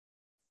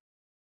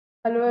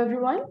Hello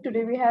everyone.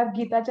 Today we have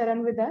Geetha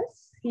Charan with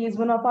us. He is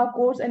one of our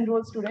course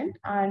enrolled student,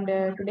 and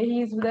today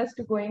he is with us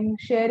to going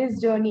share his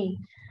journey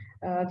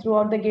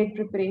throughout the GATE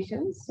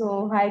preparation.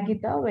 So hi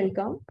Geetha,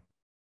 welcome.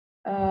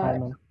 Hi, Uh,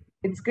 ma'am.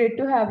 it's great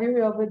to have you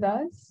here with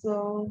us. So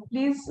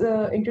please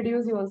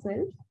introduce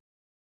yourself.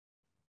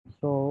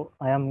 So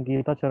I am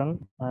Geetha Charan.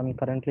 I am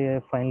currently a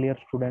final year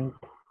student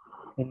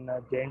in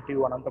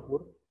JNTU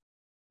Anantapur,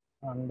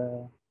 and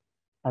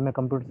I'm a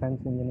computer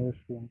science engineer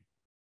student.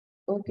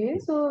 Okay,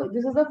 so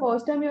this is the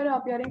first time you're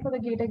appearing for the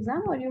GATE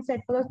exam, or you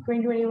set for the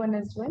 2021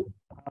 as well?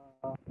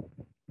 Uh,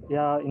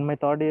 yeah, in my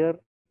third year,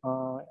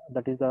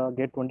 that is the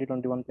GATE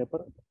 2021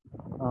 paper.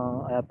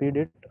 I appeared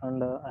it,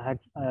 and I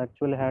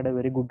actually had a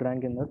very good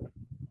rank in that.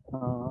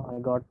 I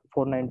got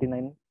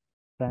 499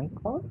 rank.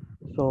 Oh,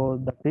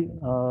 So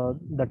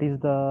that is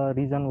the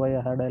reason why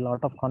I had a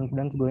lot of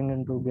confidence going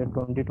into GATE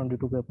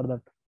 2022 paper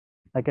that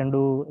I can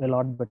do a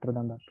lot better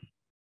than that.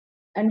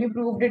 and you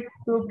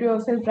proved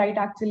yourself right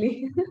actually.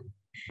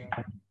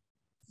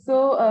 So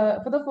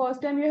for the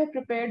first time you have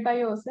prepared by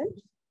yourself.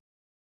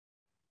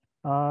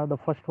 The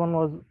first one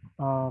was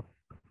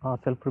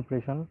self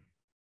preparation,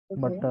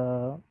 but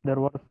Okay. there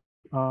was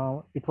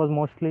it was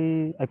mostly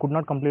I could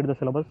not complete the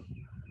syllabus.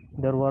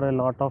 There were a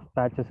lot of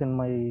patches in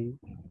my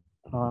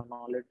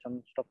knowledge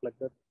and stuff like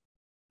that.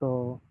 So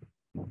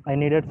I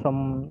needed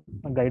some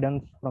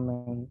guidance from a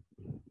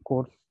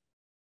course,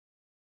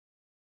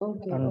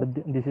 Okay. and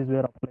this is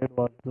where applied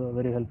was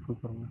very helpful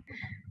for me.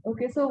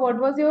 Okay, so what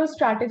was your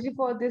strategy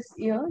for this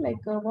year?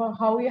 Like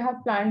how you have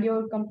planned your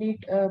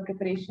complete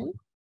preparation?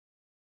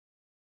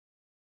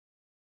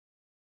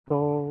 So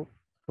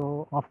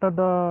so after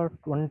the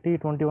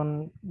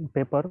 2021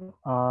 paper,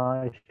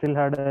 I still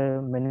had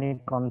many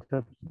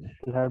concepts,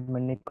 still had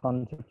many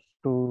concepts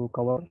to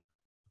cover,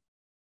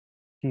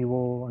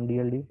 CO and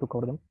DLD to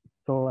cover them.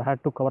 So I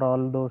had to cover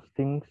all those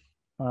things.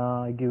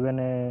 Given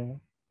a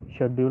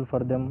schedule for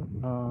them.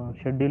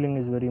 Scheduling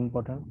is very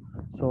important.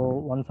 So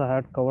once I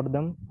had covered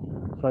them,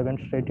 so I went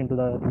straight into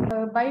the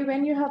revision. By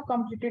when you have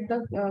completed the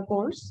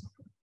course?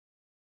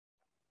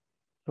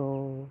 So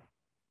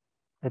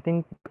I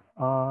think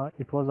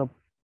it was a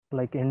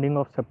like ending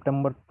of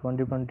September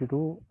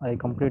 2022. I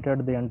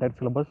completed the entire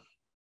syllabus,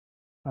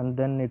 and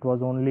then it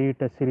was only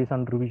test series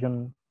and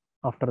revision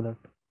after that.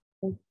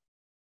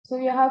 So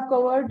you have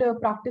covered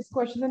practice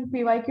questions and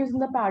PYQs in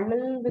the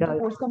parallel with the Yeah,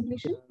 course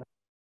completion?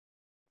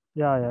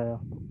 yeah.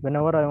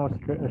 Whenever I was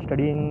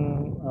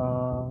studying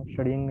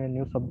a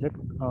new subject,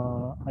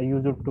 I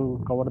used it to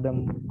cover them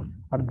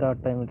at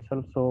that time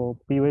itself. So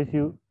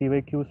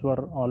PYQs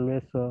were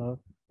always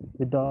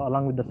with the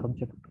along with the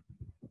subject,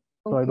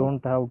 so I Okay.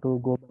 don't have to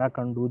go back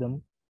and do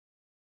them.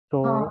 So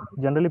Uh,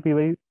 generally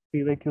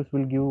PYQs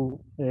will give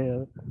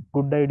a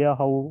good idea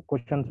how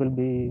questions will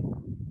be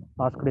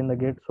asked in the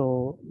gate. So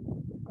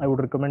I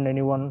would recommend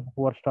anyone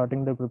who are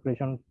starting the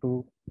preparation to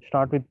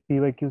start with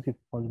PYQs if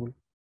possible.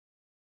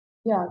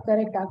 yeah,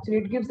 correct. Actually,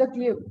 it gives a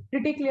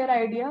pretty clear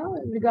idea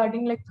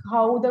regarding like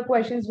how the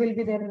questions will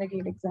be there in the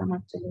GATE exam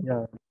actually.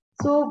 Yeah.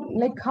 So,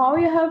 like how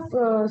you have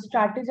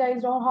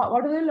strategized or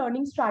what are the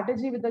learning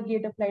strategy with the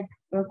GATE applied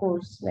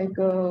course? Like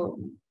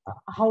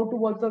how to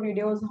watch the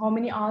videos, how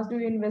many hours do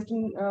you invest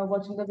in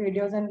watching the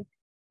videos, and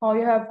how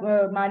you have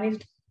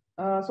managed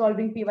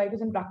solving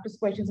PYQs and practice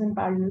questions in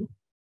parallel?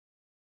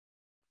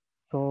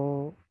 So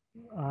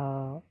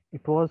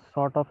it was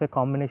sort of a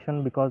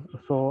combination because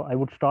so I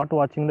would start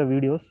watching the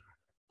videos.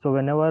 So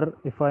whenever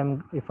if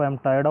I'm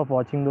tired of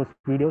watching those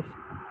videos,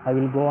 I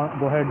will go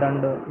ahead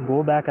and go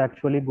back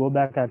actually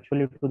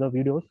to the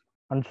videos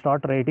and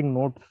start writing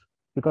notes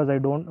because I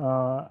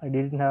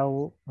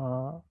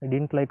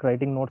didn't like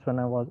writing notes when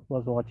I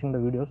was watching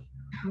the videos.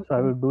 So I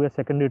Okay. would do a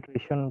second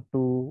iteration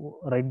to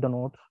write the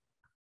notes,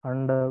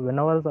 and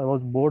whenever I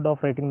was bored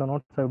of writing the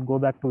notes, I would go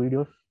back to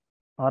videos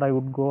or I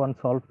would go and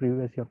solve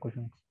previous year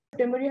questions.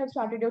 September, you have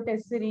started your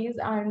test series,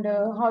 and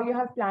how you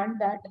have planned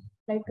that,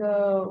 like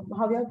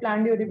how you have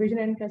planned your revision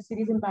and test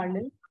series in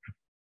parallel.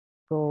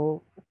 So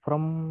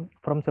from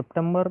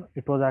September,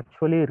 it was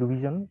actually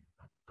revision.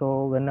 So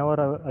whenever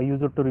I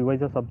used it to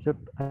revise a subject,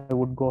 I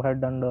would go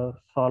ahead and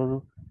solve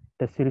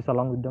test series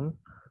along with them.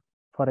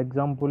 For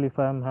example, if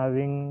I am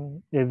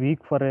having a week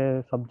for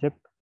a subject,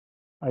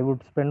 I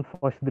would spend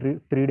first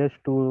 3 days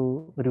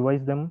to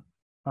revise them,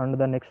 and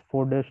the next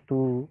 4 days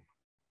to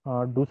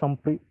do some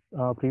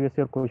previous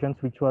year questions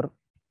which were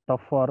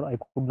tough or I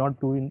could not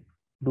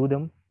do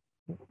them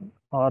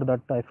or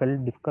that I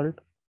felt difficult,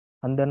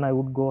 and then I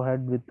would go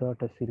ahead with the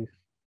test series.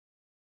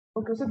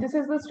 Okay, so this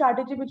is the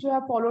strategy which you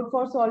have followed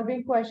for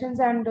solving questions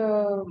and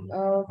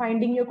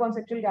finding your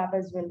conceptual gap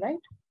as well,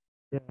 right?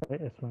 Yeah,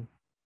 yes, ma'am.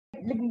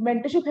 Like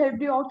mentorship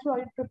helped you out throughout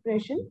your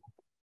preparation.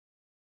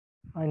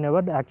 I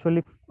never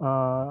actually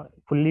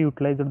fully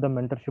utilized the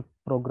mentorship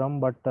program,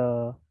 but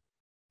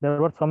there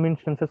were some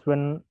instances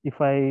when if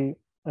I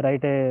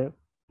write a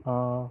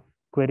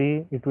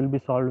query, it will be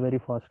solved very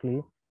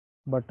fastly.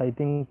 But I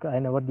think I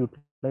never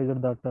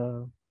utilized that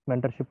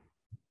mentorship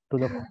to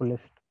the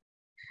fullest.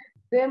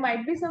 There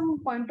might be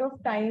some point of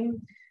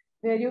time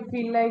where you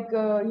feel like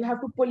you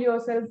have to pull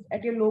yourself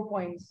at your low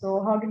points.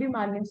 So how did you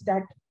manage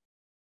that?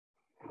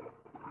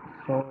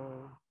 So,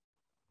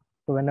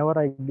 so whenever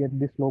I get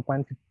these low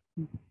points,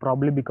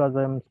 probably because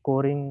I'm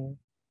scoring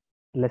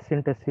less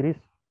in test series.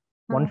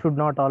 One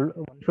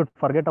should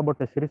forget about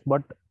test series,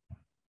 but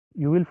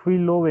you will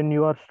feel low when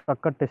you are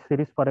stuck at test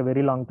series for a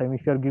very long time.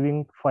 If you are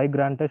giving 5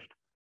 grand test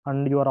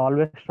and you are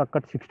always stuck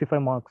at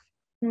 65 marks,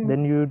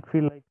 then you would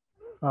feel like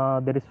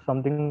there is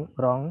something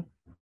wrong.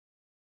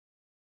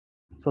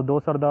 So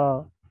those are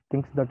the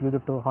things that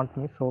used to haunt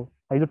me. So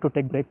I used to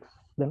take breaks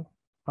then,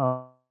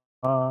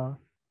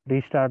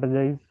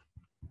 re-strategize,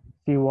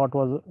 see what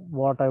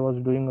I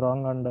was doing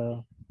wrong,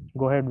 and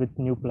go ahead with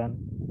new plan.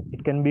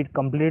 It can be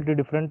completely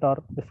different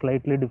or a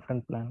slightly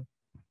different plan.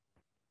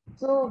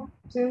 So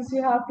since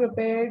you have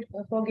prepared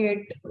for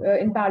GATE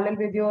in parallel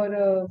with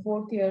your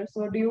fourth year,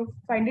 so do you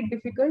find it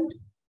difficult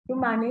to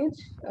manage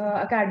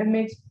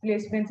academics,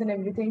 placements, and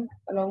everything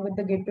along with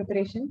the GATE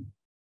preparation?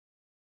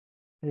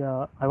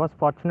 Yeah, I was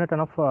fortunate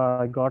enough.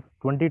 I got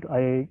 20.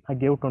 I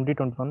gave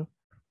 2021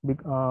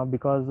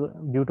 because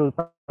due to the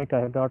pandemic,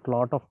 I got a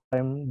lot of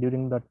time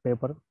during that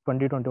paper,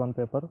 2021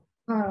 paper.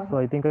 So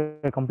I think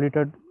I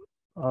completed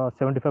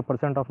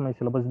 75% of my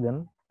syllabus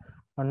then.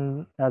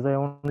 And as I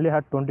only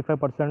had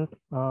 25%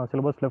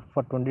 syllabus left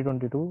for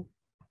 2022,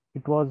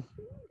 it was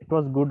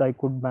good. I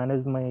could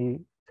manage my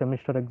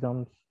semester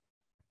exams,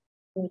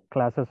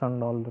 classes,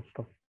 and all that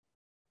stuff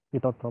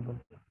without problem.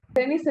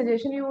 Any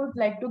suggestion you would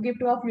like to give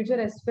to our future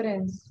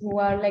aspirants who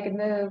are like in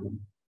the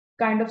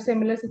kind of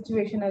similar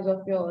situation as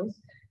of yours?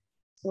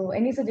 So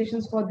any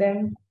suggestions for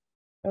them,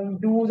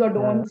 do's or Yeah.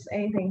 don'ts,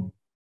 anything?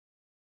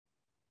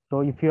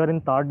 So if you are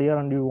in third year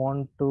and you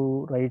want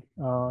to write,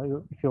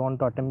 if you want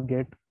to attempt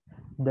GATE,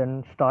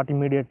 then start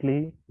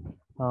immediately.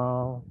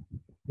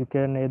 You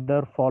can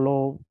either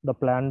follow the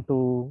plan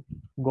to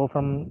go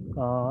from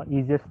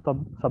easiest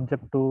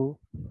subject to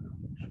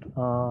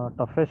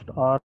toughest,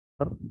 or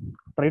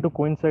try to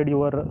coincide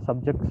your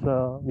subjects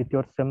with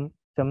your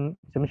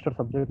semester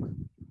subjects.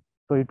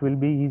 So it will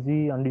be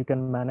easy and you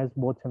can manage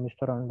both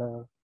semester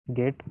and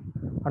GATE.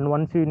 And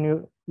once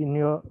you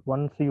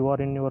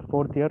are in your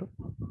fourth year,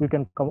 you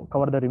can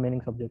cover the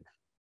remaining subjects.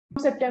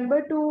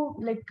 September to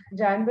like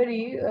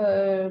January,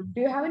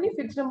 do you have any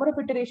fixed number of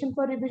iteration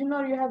for revision,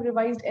 or you have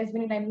revised as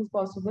many times as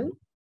possible?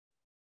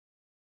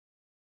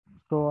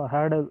 So I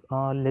had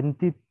a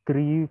lengthy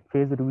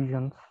 3-phase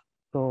revisions.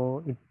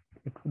 So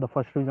the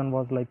first revision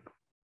was like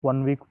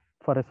 1 week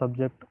for a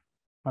subject,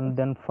 and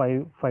then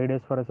five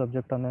days for a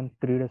subject, and then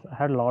 3 days. I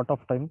had a lot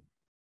of time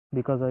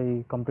because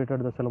I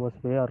completed the syllabus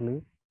way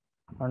early.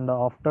 And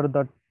after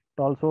that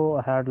also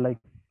I had like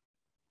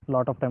a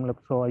lot of time left.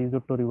 So I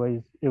used to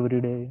revise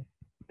every day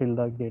till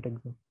the GATE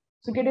exam.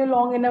 So get you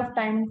long enough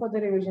time for the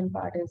revision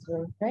part as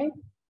well, right?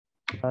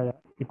 Yeah,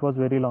 it was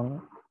very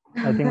long.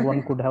 I think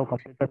one could have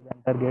completed the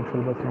entire GATE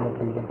syllabus in that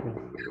revision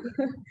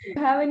phase.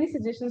 Have any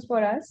suggestions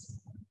for us?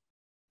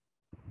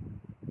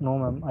 No,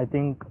 ma'am. I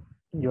think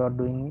you are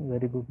doing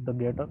very good. The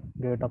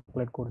GATE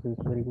applied course is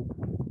very good.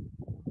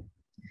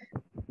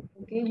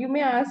 Okay, you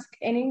may ask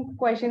any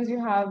questions you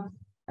have.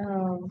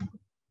 Um,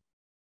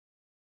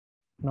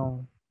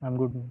 No, I'm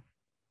good.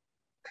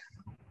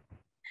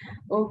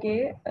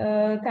 okay,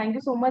 thank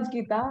you so much,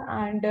 Geetha,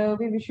 and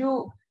we wish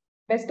you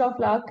best of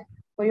luck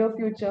for your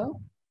future.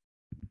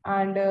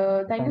 And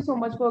thank you Thank so you.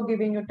 much for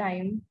giving your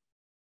time.